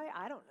chicken fry?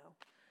 I don't know.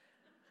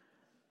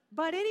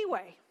 But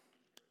anyway,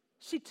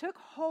 she took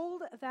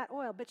hold of that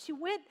oil. But she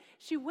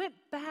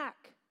went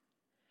back.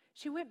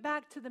 She went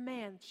back to the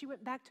man. She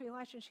went back to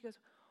Elisha and she goes,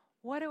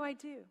 "What do I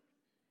do?"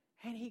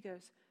 And he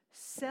goes,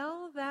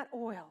 "Sell that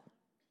oil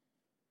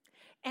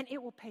and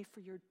it will pay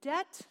for your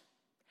debt,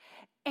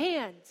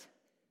 and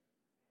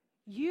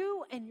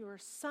you and your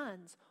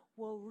sons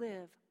will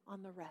live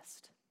on the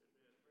rest."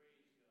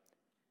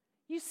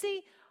 You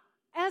see,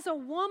 as a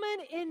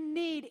woman in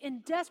need, in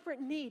desperate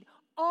need,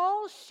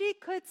 all she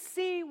could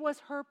see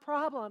was her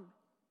problem.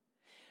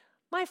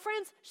 My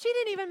friends, she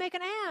didn't even make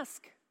an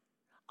ask.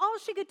 All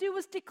she could do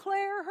was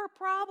declare her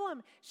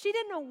problem. She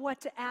didn't know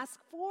what to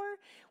ask for.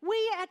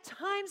 We, at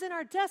times in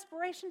our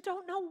desperation,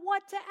 don't know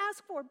what to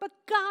ask for,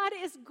 but God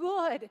is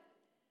good.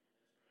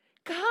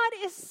 God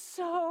is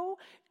so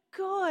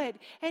good,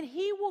 and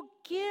He will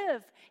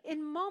give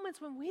in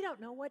moments when we don't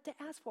know what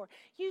to ask for.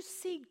 You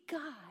see,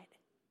 God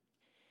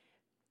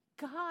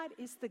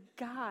is the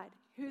God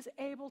who's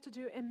able to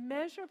do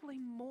immeasurably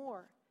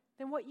more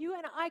than what you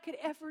and I could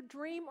ever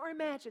dream or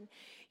imagine.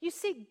 You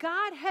see,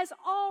 God has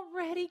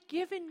already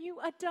given you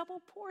a double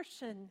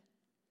portion.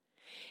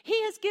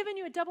 He has given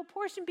you a double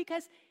portion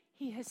because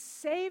He has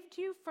saved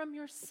you from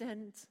your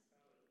sins.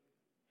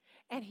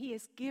 And He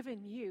has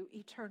given you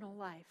eternal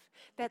life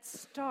that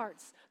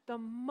starts the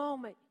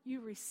moment you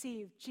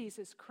receive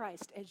Jesus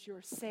Christ as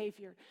your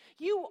Savior.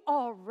 You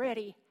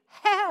already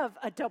have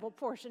a double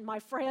portion, my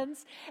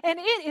friends, and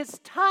it is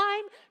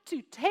time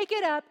to take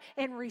it up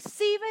and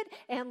receive it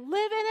and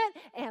live in it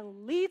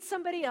and lead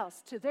somebody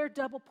else to their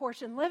double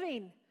portion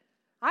living.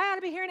 I ought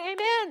to be hearing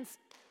amens.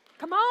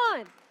 Come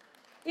on.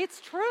 It's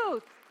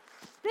truth.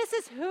 This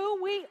is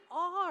who we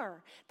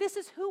are. This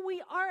is who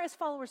we are as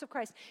followers of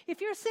Christ.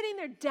 If you're sitting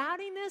there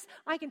doubting this,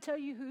 I can tell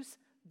you who's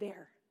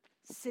there,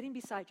 sitting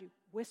beside you,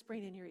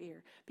 whispering in your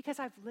ear, because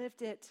I've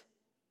lived it.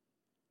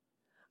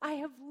 I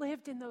have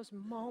lived in those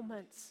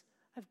moments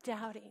of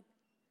doubting.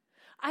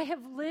 I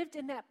have lived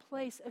in that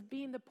place of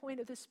being the point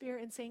of the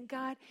Spirit and saying,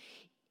 "God,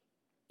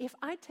 if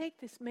I take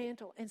this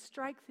mantle and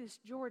strike this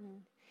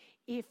Jordan,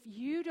 if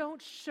you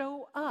don't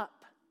show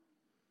up,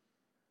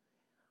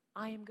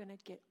 I am going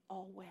to get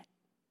all wet."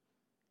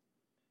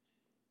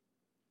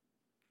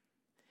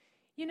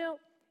 You know,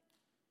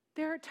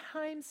 there are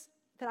times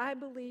that I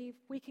believe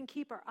we can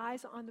keep our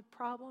eyes on the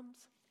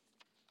problems,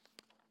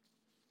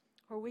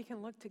 or we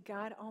can look to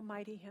God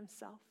Almighty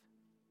Himself.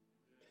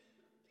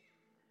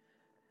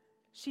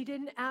 She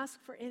didn't ask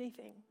for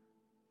anything.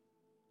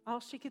 All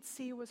she could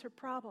see was her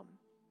problem.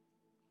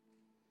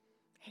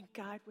 And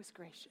God was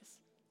gracious.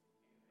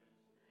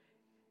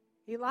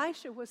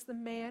 Elisha was the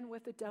man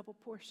with the double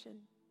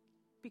portion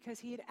because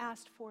he had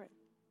asked for it.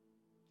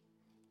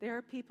 There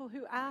are people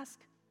who ask.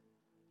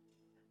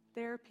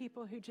 There are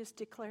people who just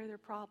declare their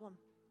problem.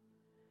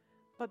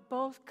 But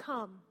both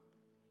come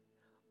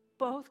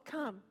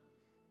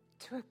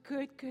to a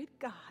good, good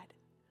God,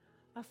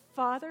 a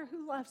Father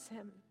who loves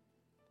him.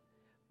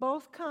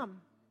 Both come,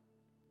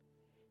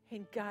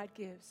 and God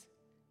gives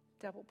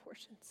double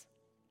portions.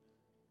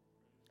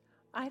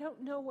 I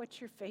don't know what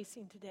you're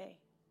facing today.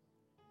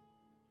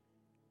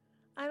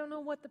 I don't know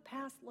what the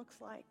past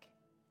looks like.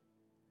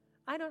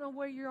 I don't know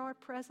where you are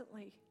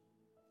presently.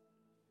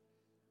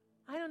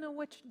 I don't know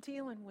what you're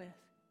dealing with.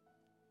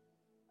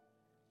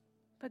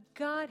 But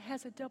God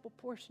has a double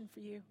portion for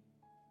you.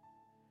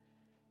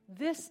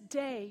 This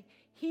day,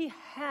 he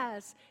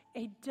has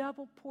a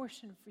double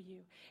portion for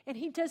you. And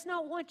he does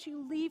not want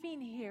you leaving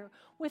here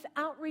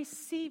without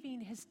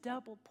receiving his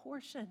double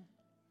portion.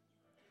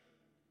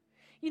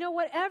 You know,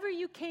 whatever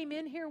you came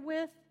in here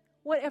with,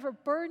 whatever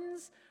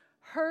burdens,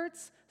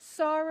 hurts,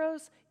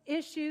 sorrows,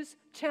 issues,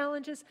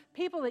 challenges,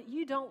 people that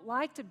you don't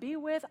like to be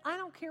with, I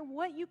don't care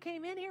what you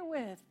came in here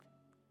with.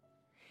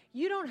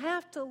 You don't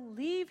have to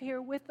leave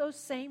here with those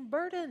same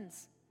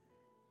burdens.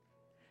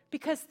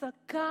 Because the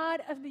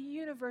God of the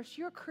universe,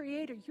 your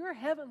Creator, your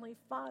Heavenly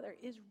Father,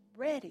 is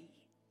ready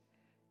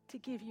to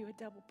give you a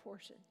double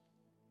portion.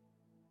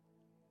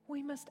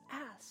 We must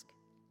ask.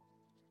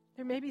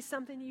 There may be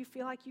something you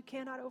feel like you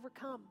cannot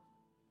overcome.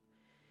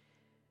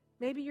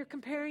 Maybe you're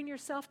comparing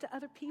yourself to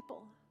other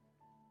people.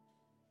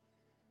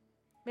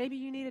 Maybe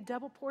you need a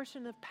double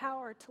portion of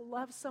power to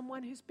love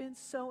someone who's been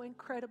so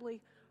incredibly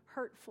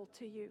hurtful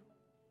to you.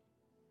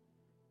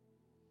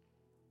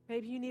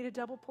 Maybe you need a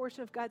double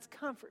portion of God's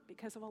comfort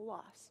because of a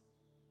loss.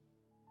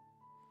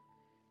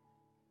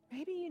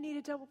 Maybe you need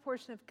a double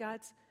portion of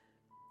God's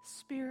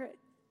Spirit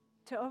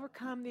to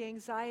overcome the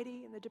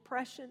anxiety and the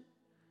depression,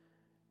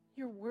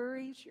 your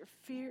worries, your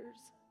fears.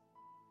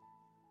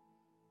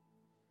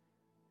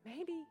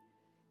 Maybe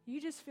you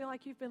just feel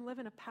like you've been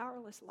living a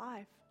powerless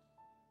life.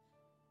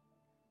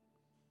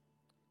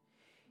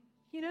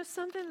 You know,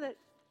 something that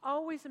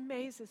always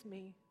amazes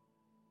me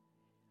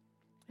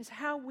is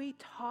how we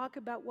talk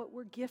about what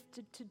we're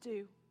gifted to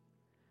do,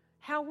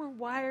 how we're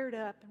wired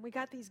up, and we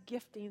got these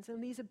giftings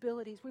and these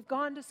abilities. We've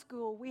gone to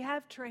school, we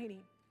have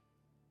training,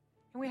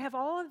 and we have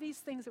all of these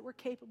things that we're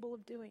capable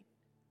of doing.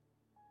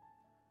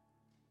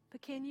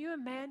 But can you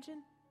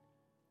imagine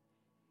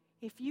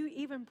if you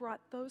even brought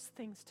those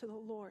things to the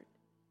Lord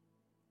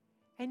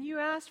and you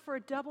asked for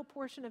a double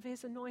portion of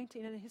his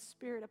anointing and his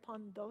Spirit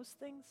upon those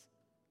things?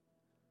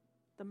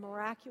 The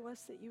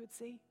miraculous that you would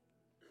see?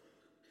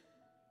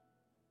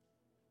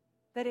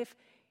 That if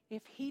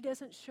he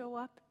doesn't show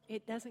up,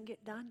 it doesn't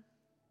get done.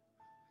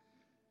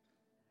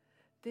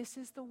 This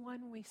is the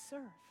one we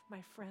serve,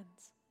 my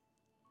friends.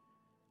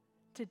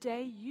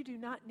 Today, you do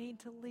not need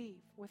to leave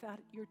without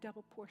your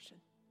double portion.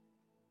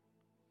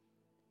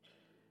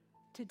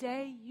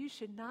 Today, you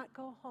should not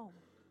go home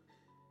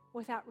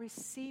without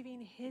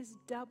receiving his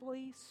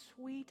doubly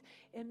sweet,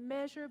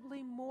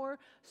 immeasurably more,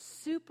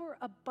 super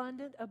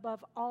abundant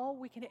above all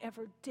we can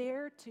ever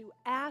dare to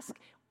ask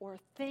or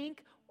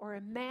think or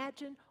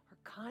imagine or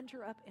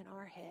conjure up in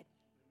our head.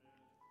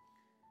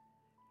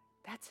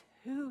 That's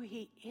who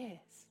he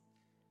is.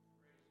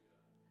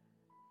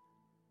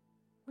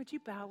 Would you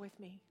bow with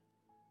me?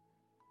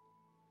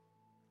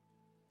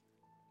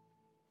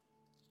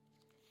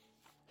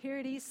 Here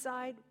at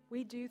Eastside,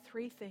 we do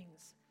 3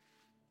 things.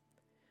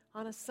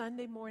 On a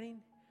Sunday morning,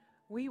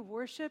 we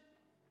worship,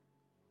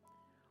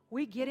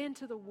 we get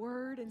into the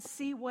Word and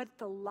see what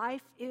the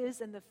life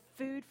is and the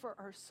food for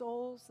our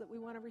souls that we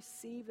want to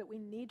receive, that we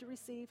need to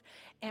receive,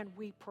 and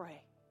we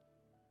pray.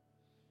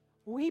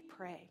 We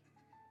pray.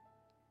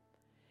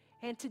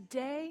 And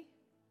today,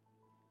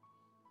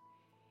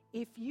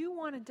 if you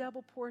want a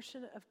double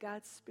portion of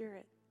God's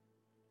Spirit,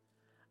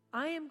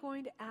 I am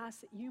going to ask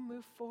that you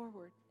move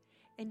forward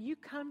and you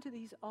come to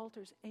these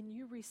altars and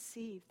you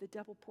receive the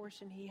double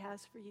portion he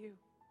has for you.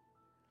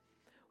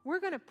 We're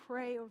going to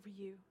pray over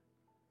you.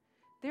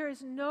 There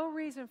is no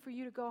reason for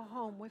you to go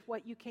home with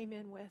what you came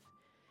in with.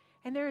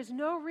 And there is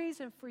no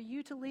reason for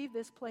you to leave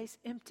this place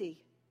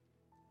empty.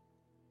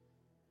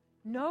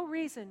 No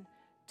reason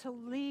to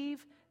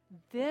leave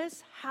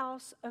this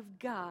house of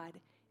God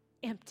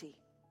empty.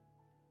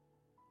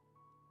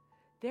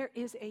 There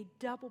is a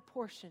double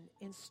portion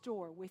in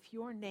store with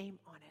your name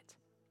on it.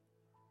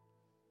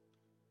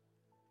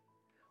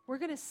 We're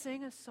going to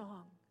sing a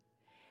song.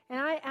 And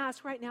I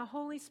ask right now,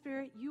 Holy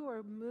Spirit, you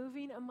are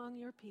moving among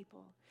your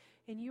people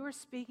and you are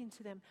speaking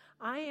to them.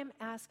 I am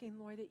asking,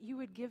 Lord, that you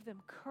would give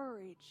them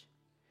courage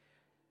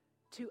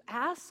to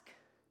ask,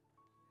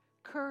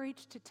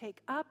 courage to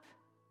take up,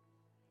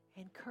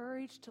 and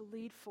courage to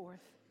lead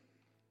forth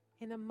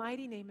in the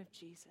mighty name of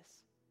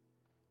Jesus.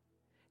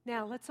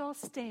 Now, let's all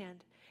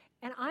stand.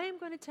 And I am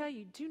going to tell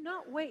you, do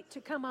not wait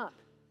to come up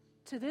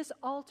to this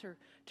altar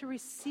to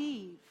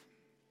receive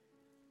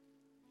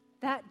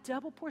that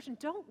double portion.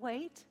 Don't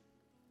wait.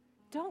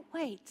 Don't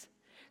wait.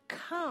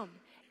 Come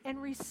and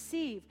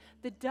receive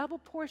the double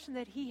portion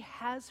that he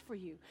has for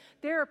you.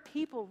 There are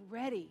people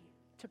ready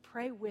to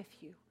pray with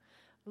you.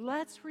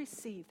 Let's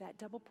receive that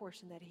double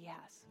portion that he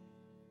has.